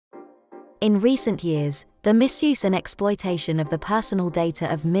In recent years, the misuse and exploitation of the personal data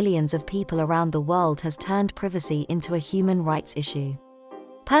of millions of people around the world has turned privacy into a human rights issue.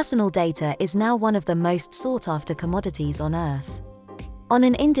 Personal data is now one of the most sought-after commodities on Earth. On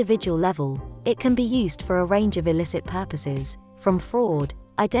an individual level, it can be used for a range of illicit purposes, from fraud,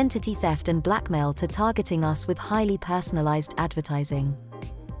 identity theft and blackmail to targeting us with highly personalized advertising.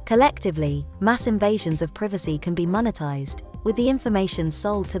 Collectively, mass invasions of privacy can be monetized, with the information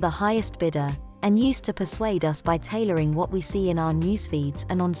sold to the highest bidder, and used to persuade us by tailoring what we see in our news feeds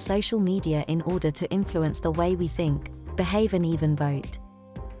and on social media in order to influence the way we think, behave and even vote.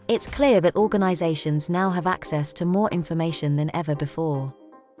 It's clear that organizations now have access to more information than ever before.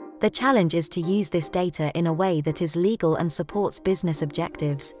 The challenge is to use this data in a way that is legal and supports business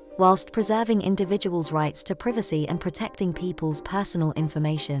objectives, whilst preserving individuals' rights to privacy and protecting people's personal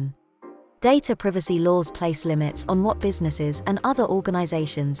information. Data privacy laws place limits on what businesses and other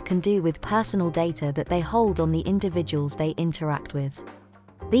organizations can do with personal data that they hold on the individuals they interact with.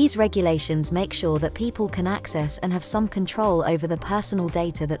 These regulations make sure that people can access and have some control over the personal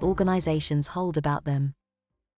data that organizations hold about them.